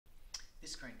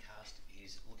This screencast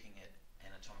is looking at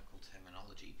anatomical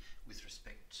terminology with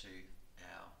respect to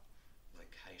our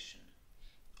location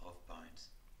of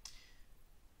bones.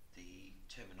 The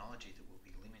terminology that we'll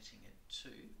be limiting it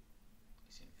to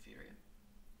is inferior,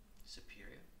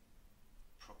 superior,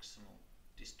 proximal,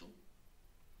 distal,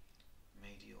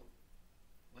 medial,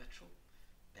 lateral,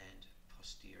 and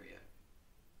posterior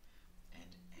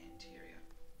and anterior.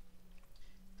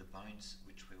 The bones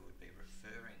which we would be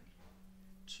referring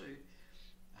to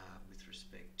with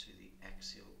respect to the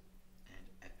axial and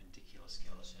appendicular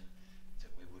skeleton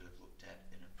that we would have looked at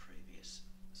in a previous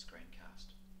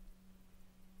screencast.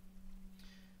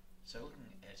 So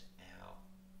looking at our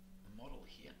model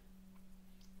here,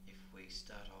 if we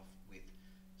start off with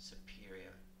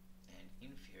superior and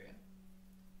inferior,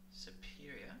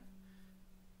 superior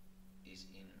is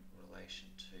in relation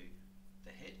to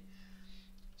the head,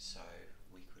 so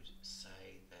we could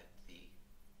say that the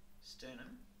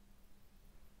sternum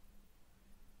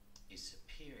is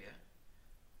superior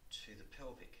to the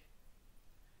pelvic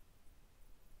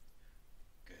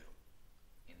girdle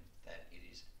in that it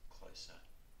is closer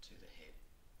to the head.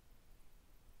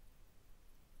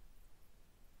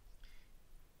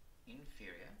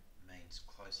 Inferior means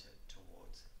closer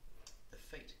towards the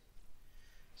feet.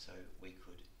 So we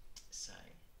could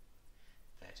say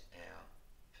that our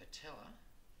patella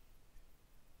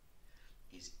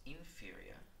is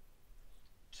inferior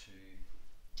to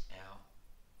our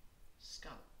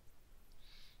skull,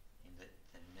 in that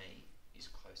the knee is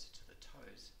closer to the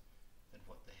toes than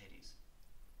what the head is.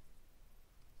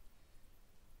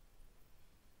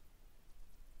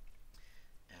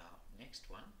 Our next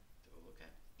one that we'll look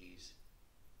at is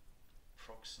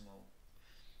proximal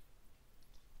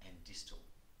and distal.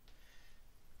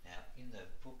 Now in the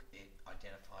book it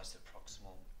identifies that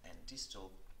proximal and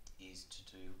distal is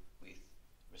to do with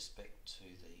respect to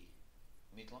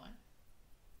the midline.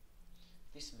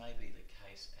 This may be the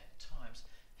case at times,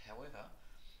 however,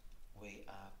 we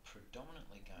are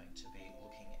predominantly going to be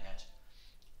looking at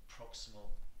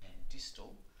proximal and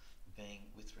distal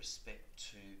being with respect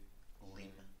to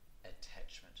limb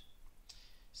attachment.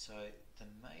 So the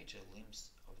major limbs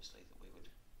obviously that we would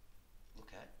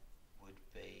look at would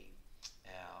be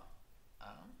our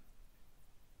arm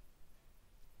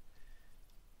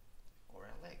or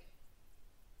our leg.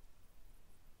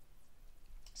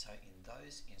 So in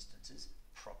those instances,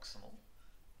 proximal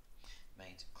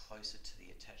means closer to the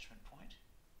attachment point,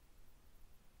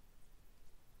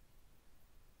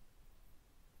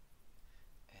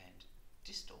 and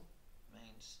distal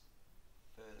means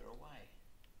further away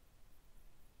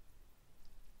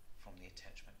from the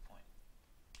attachment point.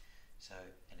 So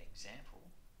an example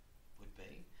would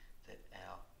be that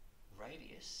our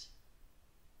radius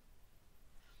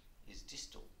is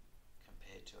distal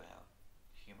compared to our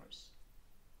humerus,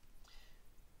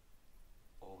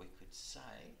 or we could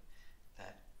say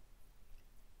that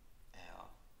our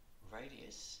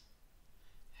radius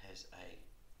has a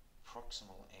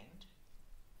proximal end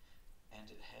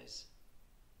and it has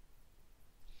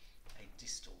a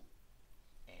distal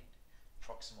end.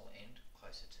 Proximal end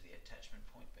closer to the attachment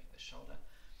point being the shoulder,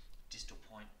 distal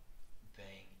point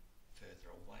being further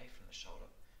away from the shoulder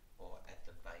or at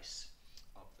the base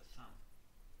of the thumb.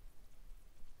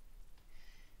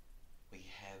 We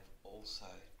have also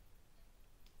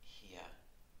here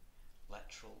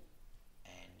lateral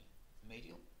and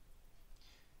medial.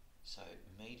 So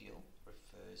medial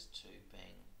refers to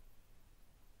being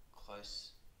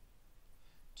close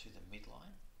to the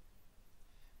midline,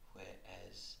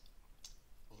 whereas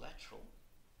lateral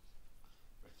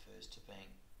refers to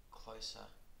being closer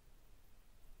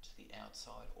to the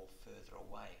outside or further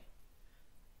away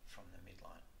from the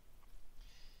midline.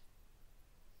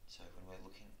 So when we're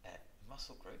looking at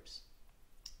muscle groups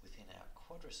within our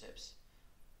quadriceps,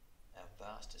 our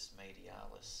vastus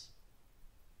medialis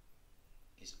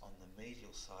is on the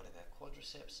medial side of our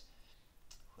quadriceps,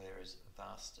 whereas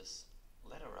vastus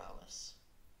lateralis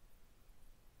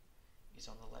is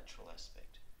on the lateral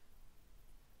aspect.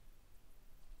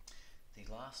 The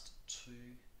last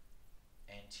two,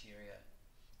 anterior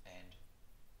and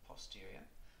posterior,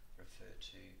 refer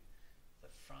to the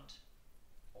front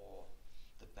or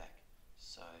the back.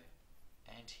 So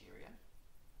anterior,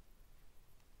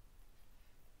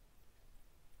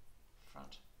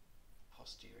 front,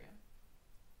 posterior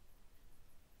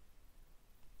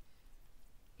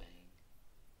being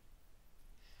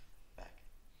back.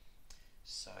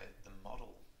 So the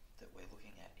model that we're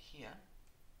looking at here,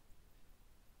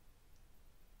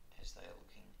 as they are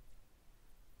looking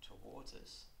towards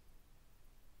us,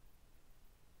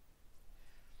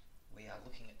 we are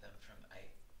looking at them from an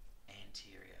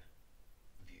anterior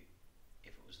view. If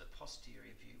it was the posterior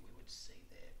posterior view we would see